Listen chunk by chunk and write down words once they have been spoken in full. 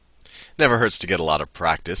Never hurts to get a lot of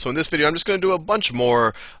practice. So in this video, I'm just going to do a bunch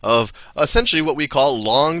more of essentially what we call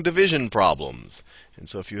long division problems. And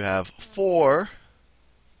so if you have 4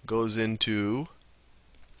 goes into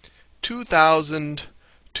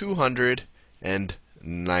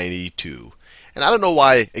 2,292. And I don't know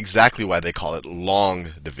exactly why they call it long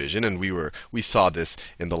division. And we saw this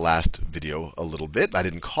in the last video a little bit. I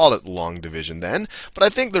didn't call it long division then, but I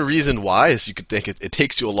think the reason why is you could think it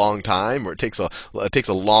takes you a long time, or it takes a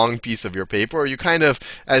long piece of your paper, or you kind of,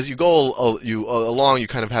 as you go along, you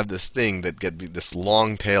kind of have this thing that this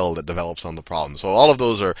long tail that develops on the problem. So all of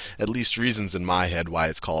those are at least reasons in my head why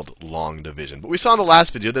it's called long division. But we saw in the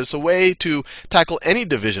last video that it's a way to tackle any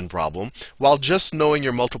division problem while just knowing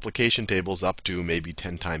your multiplication tables up to maybe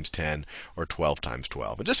 10 times 10 or 12 times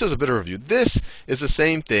 12. And just as a bit of review, this is the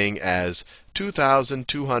same thing as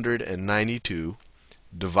 2,292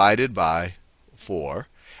 divided by 4.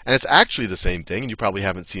 And it's actually the same thing, and you probably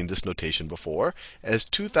haven't seen this notation before, as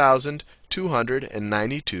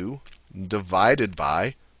 2,292 divided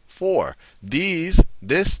by 4. This,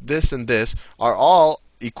 and this are all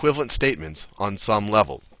equivalent statements on some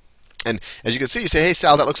level. And as you can see, you say, hey,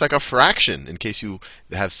 Sal, that looks like a fraction, in case you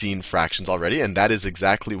have seen fractions already. And that is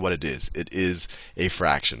exactly what it is. It is a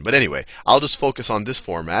fraction. But anyway, I'll just focus on this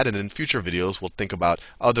format. And in future videos, we'll think about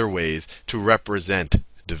other ways to represent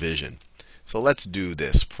division. So let's do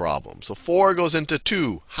this problem. So 4 goes into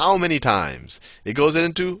 2 how many times? It goes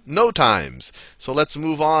into no times. So let's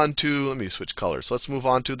move on to, let me switch colors. So let's move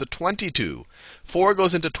on to the 22. 4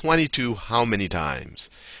 goes into 22 how many times?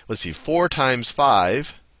 Let's see, 4 times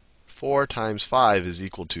 5. 4 times 5 is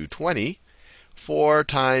equal to 20. 4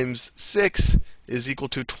 times 6 is equal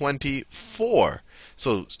to 24.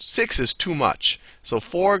 So 6 is too much. So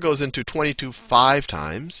 4 goes into 22 5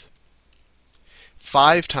 times.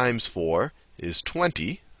 5 times 4 is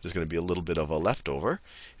 20. There's going to be a little bit of a leftover.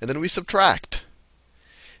 And then we subtract.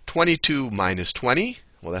 22 minus 20,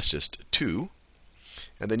 well, that's just 2.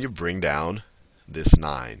 And then you bring down this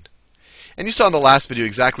 9. And you saw in the last video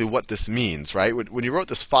exactly what this means, right? When you wrote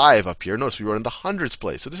this 5 up here, notice we wrote in the hundreds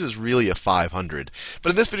place. So this is really a 500.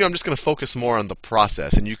 But in this video, I'm just going to focus more on the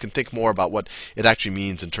process. And you can think more about what it actually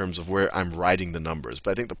means in terms of where I'm writing the numbers.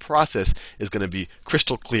 But I think the process is going to be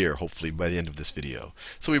crystal clear, hopefully, by the end of this video.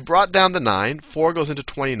 So we brought down the 9. 4 goes into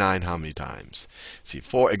 29 how many times? See,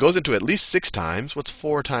 4, it goes into at least 6 times. What's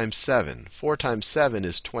 4 times 7? 4 times 7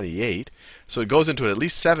 is 28. So it goes into it at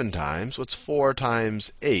least 7 times. What's 4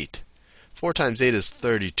 times 8? 4 times 8 is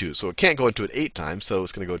 32. So it can't go into it 8 times, so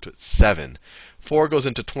it's going to go into it 7. 4 goes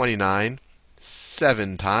into 29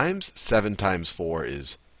 7 times. 7 times 4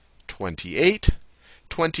 is 28.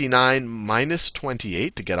 29 minus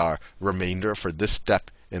 28, to get our remainder for this step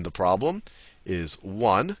in the problem, is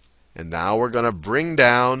 1. And now we're going to bring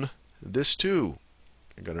down this 2.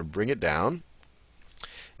 We're going to bring it down,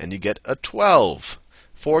 and you get a 12.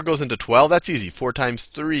 4 goes into 12. That's easy. 4 times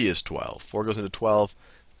 3 is 12. 4 goes into 12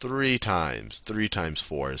 3 times. 3 times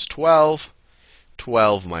 4 is 12.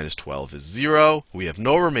 12 minus 12 is 0. We have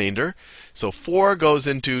no remainder. So 4 goes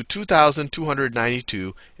into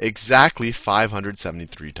 2,292 exactly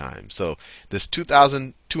 573 times. So this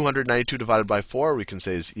 2,292 divided by 4, we can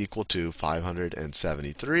say is equal to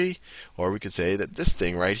 573. Or we could say that this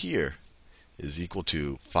thing right here is equal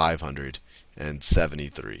to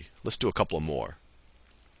 573. Let's do a couple more.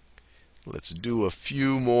 Let's do a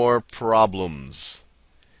few more problems.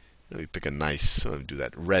 Let me pick a nice, let me do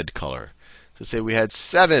that red color. So say we had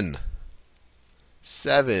 7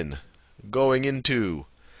 going into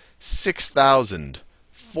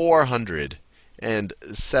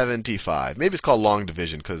 6,475. Maybe it's called long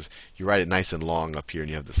division because you write it nice and long up here and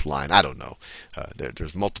you have this line. I don't know.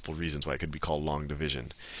 There's multiple reasons why it could be called long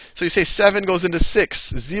division. So you say 7 goes into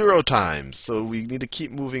 6 0 times. So we need to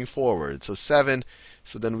keep moving forward. So 7,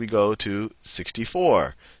 so then we go to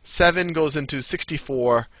 64. 7 goes into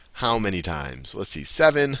 64 how many times? Let's see.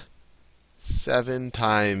 7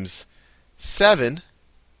 times 7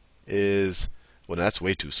 is, well, that's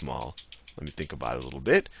way too small. Let me think about it a little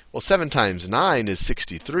bit. Well, 7 times 9 is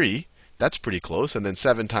 63. That's pretty close. And then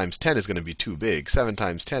 7 times 10 is going to be too big. 7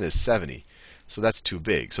 times 10 is 70. So that's too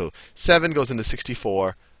big. So 7 goes into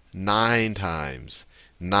 64 9 times.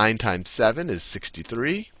 9 times 7 is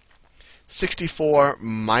 63. 64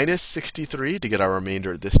 minus 63, to get our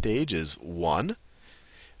remainder at this stage, is 1.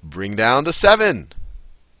 Bring down the 7.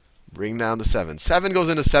 Bring down the 7. 7 goes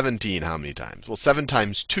into 17 how many times? Well, 7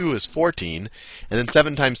 times 2 is 14. And then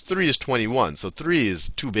 7 times 3 is 21. So 3 is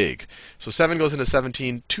too big. So 7 goes into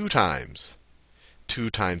 17 2 times. 2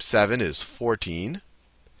 times 7 is 14.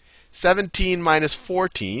 17 minus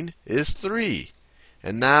 14 is 3.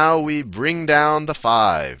 And now we bring down the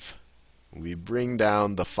 5. We bring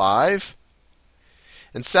down the 5.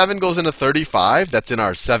 And 7 goes into 35. That's in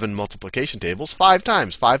our 7 multiplication tables. 5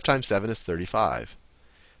 times. 5 times 7 is 35.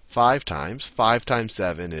 5 times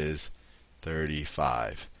 7 is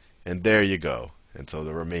 35. And there you go. And so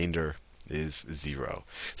the remainder is 0.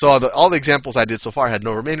 So all the examples I did so far had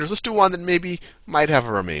no remainders. Let's do one that maybe might have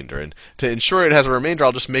a remainder. And to ensure it has a remainder,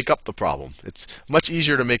 I'll just make up the problem. It's much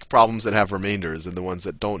easier to make problems that have remainders than the ones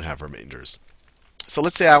that don't have remainders. So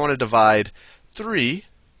let's say I want to divide 3.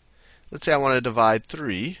 Let's say I want to divide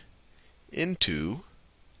 3 into,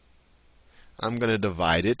 I'm going to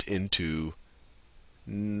divide it into,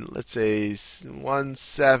 let's say 1,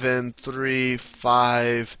 7, 3,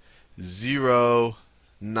 5, 0,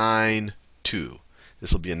 9, 2.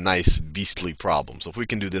 This will be a nice beastly problem. So if we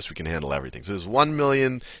can do this, we can handle everything. So this is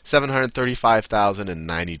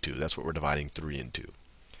 1,735,092. That's what we're dividing 3 into.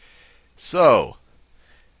 So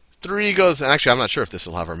 3 goes, and actually I'm not sure if this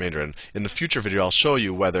will have a remainder. And in the future video, I'll show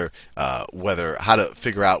you how to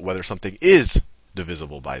figure out whether something is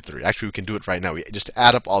divisible by 3. Actually, we can do it right now. We just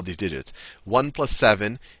add up all these digits. 1 plus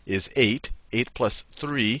 7 is 8. 8 plus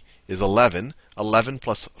 3 is 11. 11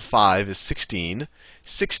 plus 5 is 16.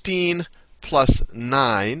 16 plus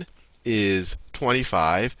 9 is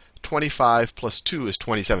 25. 25 plus 2 is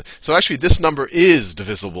 27. So actually, this number is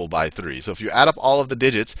divisible by 3. So if you add up all of the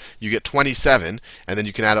digits, you get 27. And then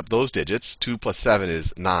you can add up those digits. 2 plus 7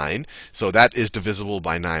 is 9. So that is divisible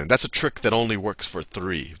by 9. That's a trick that only works for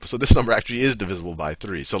 3. So this number actually is divisible by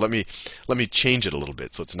 3. So let me change it a little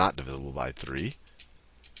bit so it's not divisible by 3.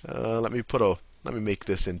 Let me make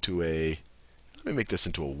this into a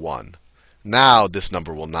 1. Now this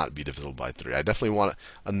number will not be divisible by 3. I definitely want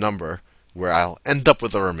a number where I'll end up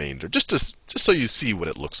with a remainder, just so you see what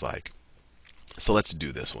it looks like. So let's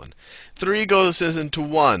do this one. 3 goes into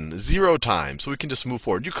 1 0 times, so we can just move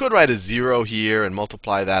forward. You could write a 0 here and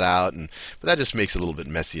multiply that out, but that just makes it a little bit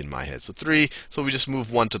messy in my head. So 3, so we just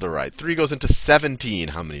move 1 to the right. 3 goes into 17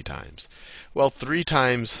 how many times? Well, 3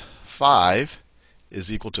 times 5 is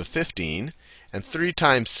equal to 15. And 3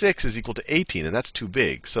 times 6 is equal to 18, and that's too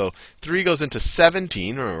big. So 3 goes into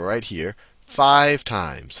 17, right here, 5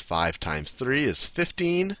 times. 5 times 3 is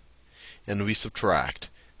 15, and we subtract.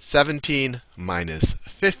 17 minus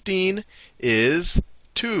 15 is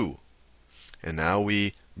 2. And now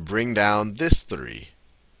we bring down this 3.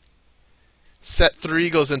 Set 3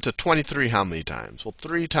 goes into 23 how many times? Well,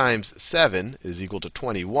 3 times 7 is equal to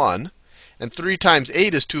 21. And 3 times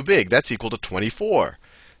 8 is too big. That's equal to 24.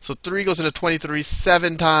 So 3 goes into 23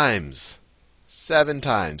 7 times. 7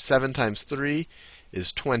 times. 7 times 3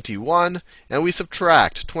 is 21. And we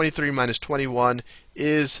subtract. 23 minus 21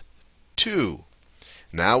 is 2.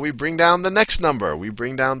 Now we bring down the next number. We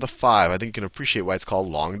bring down the 5. I think you can appreciate why it's called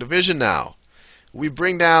long division now. We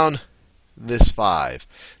bring down this 5.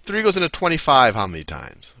 3 goes into 25 how many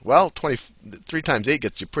times? Well, 3 times 8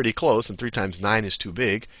 gets you pretty close, and 3 times 9 is too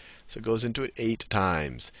big. So it goes into it 8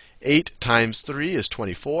 times. 8 times 3 is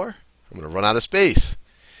 24. I'm going to run out of space.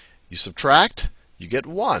 You subtract, you get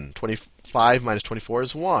 1. 25 minus 24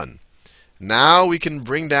 is 1. Now we can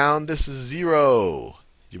bring down this 0.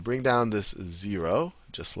 You bring down this 0,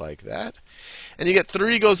 just like that. And you get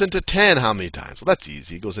 3 goes into 10 how many times? Well, that's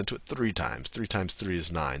easy. It goes into it 3 times. 3 times 3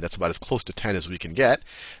 is 9. That's about as close to 10 as we can get.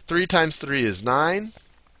 3 times 3 is 9.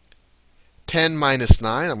 10 minus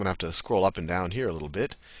 9, I'm going to have to scroll up and down here a little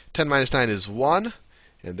bit. 10 minus 9 is 1.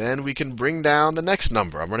 And then we can bring down the next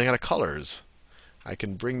number. I'm running out of colors. I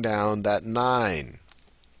can bring down that 9.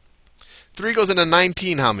 3 goes into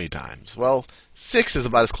 19 how many times? Well, 6 is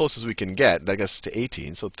about as close as we can get. That gets to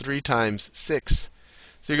 18. So 3 times 6.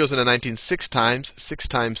 3 goes into 19 6 times. 6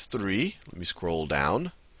 times 3. Let me scroll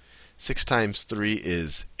down. 6 times 3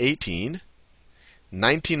 is 18.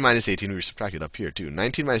 19 minus 18, we subtract it up here too.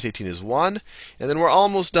 19 minus 18 is 1. And then we're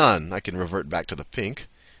almost done. I can revert back to the pink.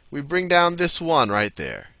 We bring down this 1 right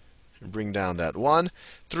there. We bring down that 1.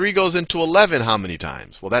 3 goes into 11 how many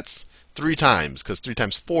times? Well, that's 3 times, because 3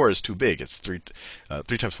 times 4 is too big. It's 3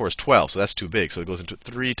 times 4 is 12, so that's too big. So it goes into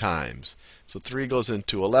 3 times. So 3 goes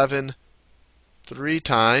into 11. 3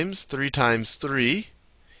 times 3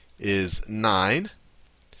 is 9.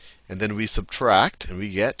 And then we subtract, and we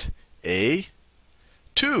get a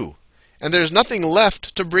 2. And there's nothing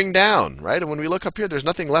left to bring down, right? And when we look up here, there's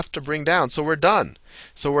nothing left to bring down. So we're done.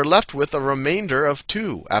 So we're left with a remainder of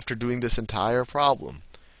 2 after doing this entire problem.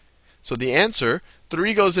 So the answer,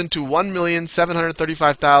 3 goes into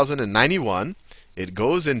 1,735,091. It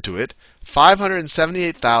goes into it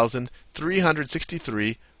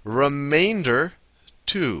 578,363, remainder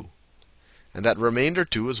 2. And that remainder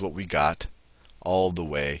 2 is what we got all the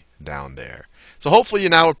way down there. So hopefully you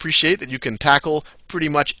now appreciate that you can tackle pretty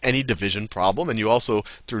much any division problem. And you also,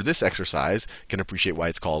 through this exercise, can appreciate why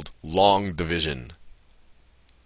it's called long division.